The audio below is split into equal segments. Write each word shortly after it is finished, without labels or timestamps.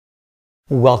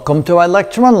Welcome to our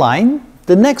lecture online.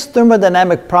 The next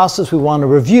thermodynamic process we want to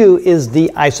review is the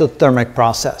isothermic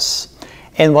process.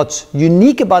 And what's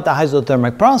unique about the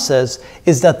isothermic process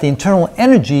is that the internal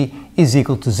energy is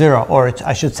equal to zero, or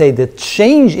I should say the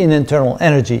change in internal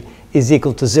energy is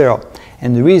equal to zero.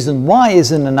 And the reason why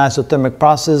is in an isothermic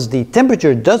process the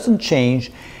temperature doesn't change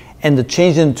and the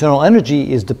change in internal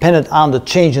energy is dependent on the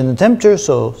change in the temperature.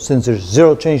 So since there's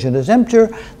zero change in the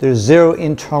temperature, there's zero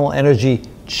internal energy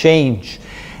change.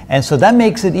 And so that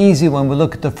makes it easy when we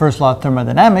look at the first law of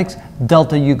thermodynamics.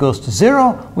 Delta U goes to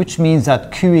zero, which means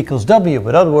that Q equals W.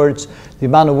 In other words, the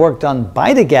amount of work done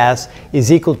by the gas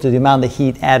is equal to the amount of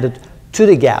heat added to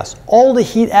the gas. All the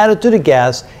heat added to the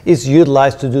gas is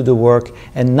utilized to do the work,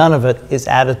 and none of it is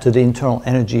added to the internal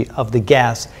energy of the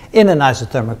gas in an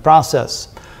isothermic process.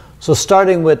 So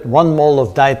starting with 1 mole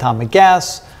of diatomic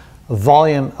gas, a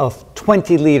volume of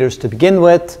 20 liters to begin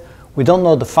with. We don't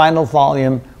know the final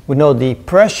volume. We know the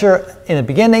pressure in the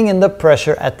beginning and the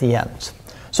pressure at the end.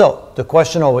 So the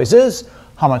question always is,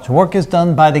 how much work is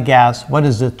done by the gas, what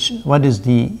is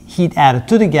the heat added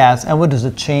to the gas, and what is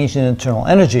the change in internal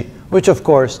energy, which of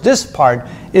course this part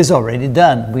is already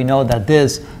done. We know that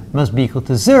this must be equal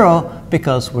to zero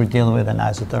because we're dealing with an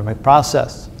isothermic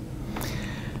process.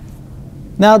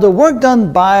 Now the work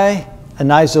done by an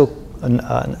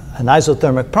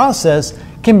isothermic process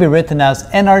can be written as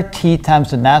nRT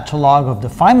times the natural log of the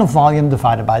final volume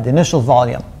divided by the initial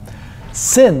volume.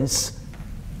 Since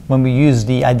when we use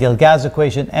the ideal gas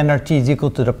equation, nRT is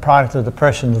equal to the product of the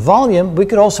pressure and the volume, we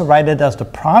could also write it as the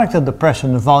product of the pressure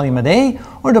and the volume at A,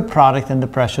 or the product and the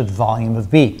pressure and volume of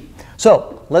B.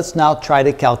 So let's now try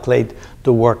to calculate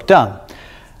the work done.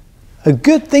 A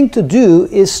good thing to do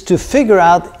is to figure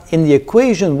out in the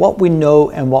equation what we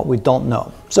know and what we don't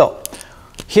know. So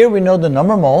here we know the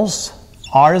number of moles.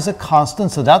 R is a constant,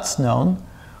 so that's known.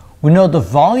 We know the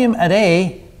volume at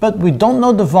A, but we don't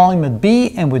know the volume at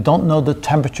B, and we don't know the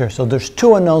temperature. So there's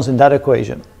two unknowns in that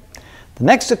equation. The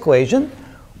next equation,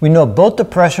 we know both the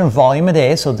pressure and volume at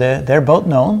A, so they're both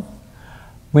known.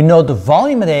 We know the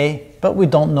volume at A, but we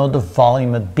don't know the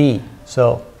volume at B.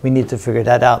 So we need to figure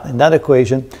that out in that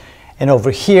equation. And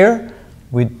over here,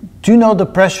 we do know the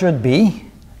pressure at B.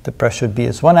 The pressure at B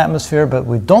is 1 atmosphere, but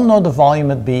we don't know the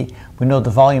volume at B. We know the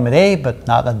volume at A, but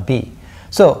not at B.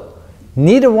 So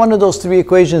neither one of those three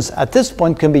equations at this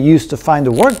point can be used to find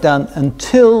the work done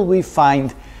until we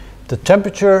find the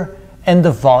temperature and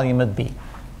the volume at B.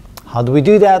 How do we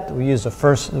do that? We use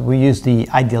the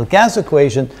ideal gas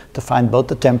equation to find both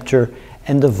the temperature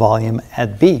and the volume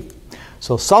at B.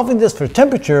 So solving this for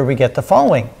temperature, we get the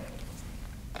following.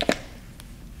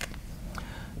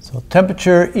 So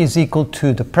temperature is equal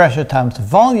to the pressure times the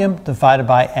volume divided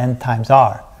by N times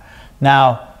R.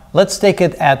 Now, let's take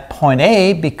it at point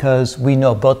A because we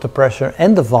know both the pressure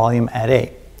and the volume at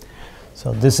A.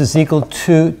 So this is equal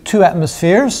to 2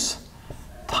 atmospheres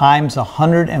times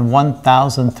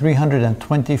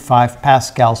 101,325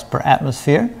 pascals per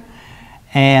atmosphere.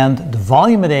 And the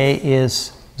volume at A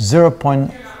is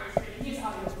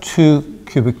 0.2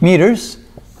 cubic meters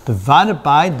divided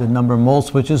by the number of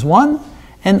moles, which is 1.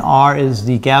 And R is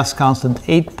the gas constant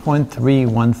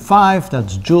 8.315,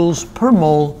 that's joules per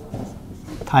mole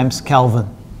times Kelvin.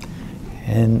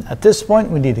 And at this point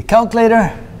we need a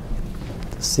calculator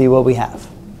to see what we have.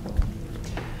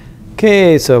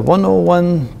 Okay, so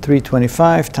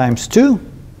 101,325 times 2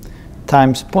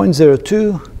 times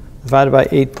 0.02 divided by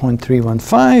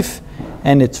 8.315,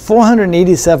 and it's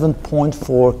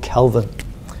 487.4 Kelvin.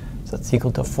 That's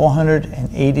equal to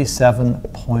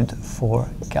 487.4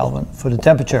 Kelvin for the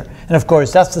temperature. And of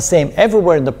course, that's the same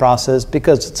everywhere in the process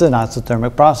because it's an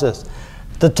isothermic process.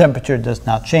 The temperature does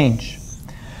not change.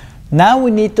 Now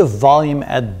we need the volume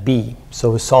at B.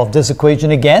 So we solve this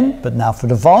equation again, but now for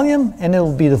the volume, and it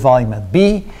will be the volume at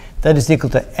B. That is equal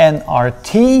to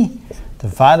nRT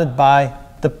divided by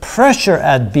the pressure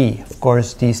at B. Of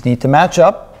course, these need to match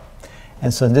up.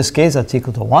 And so in this case, that's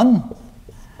equal to 1.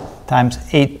 Times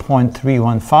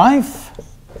 8.315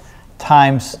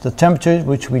 times the temperature,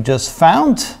 which we just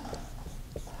found,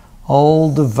 all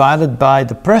divided by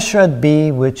the pressure at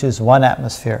B, which is 1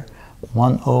 atmosphere,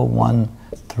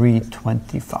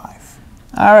 101,325.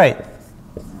 All right.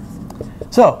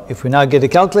 So if we now get a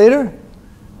calculator,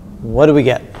 what do we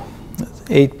get?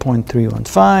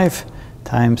 8.315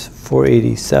 times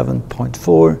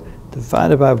 487.4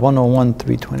 divided by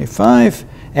 101,325,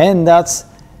 and that's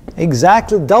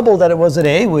exactly double that it was at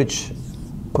A, which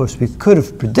of course we could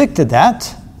have predicted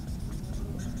that.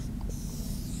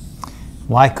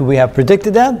 Why could we have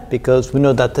predicted that? Because we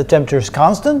know that the temperature is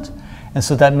constant, and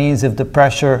so that means if the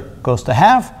pressure goes to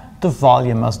half, the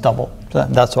volume must double. So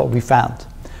that's what we found.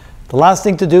 The last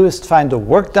thing to do is to find the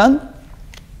work done.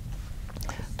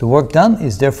 The work done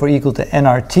is therefore equal to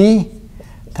nRT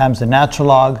times the natural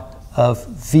log of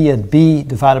V at B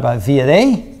divided by V at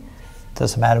A.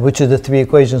 Doesn't matter which of the three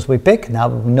equations we pick. Now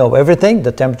we know everything,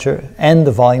 the temperature and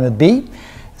the volume at B.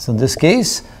 So in this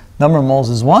case, number of moles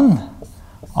is 1,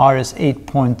 R is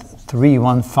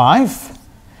 8.315,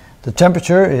 the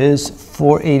temperature is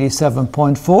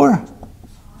 487.4,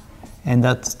 and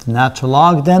that's the natural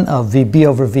log then of VB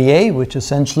over VA, which is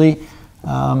essentially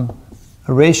a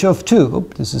ratio of 2.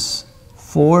 Oops, this is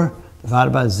 4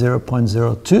 divided by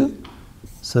 0.02.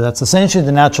 So that's essentially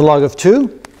the natural log of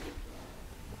 2.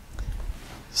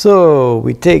 So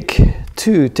we take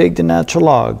the natural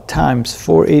log times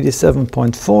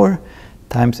 487.4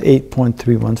 times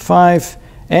 8.315,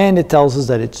 and it tells us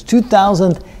that it's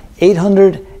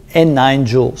 2,809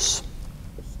 joules.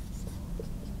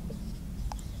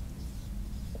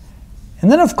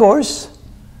 And then of course,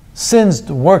 since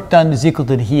the work done is equal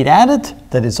to the heat added,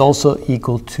 that is also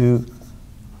equal to,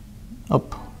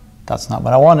 that's not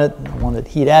what I wanted. I wanted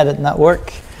heat added, not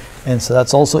work. And so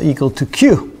that's also equal to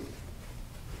Q.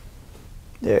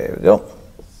 There we go,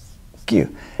 Q.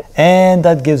 And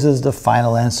that gives us the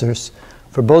final answers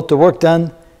for both the work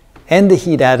done and the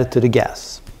heat added to the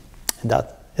gas. And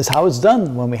that is how it's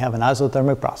done when we have an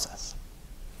isothermic process.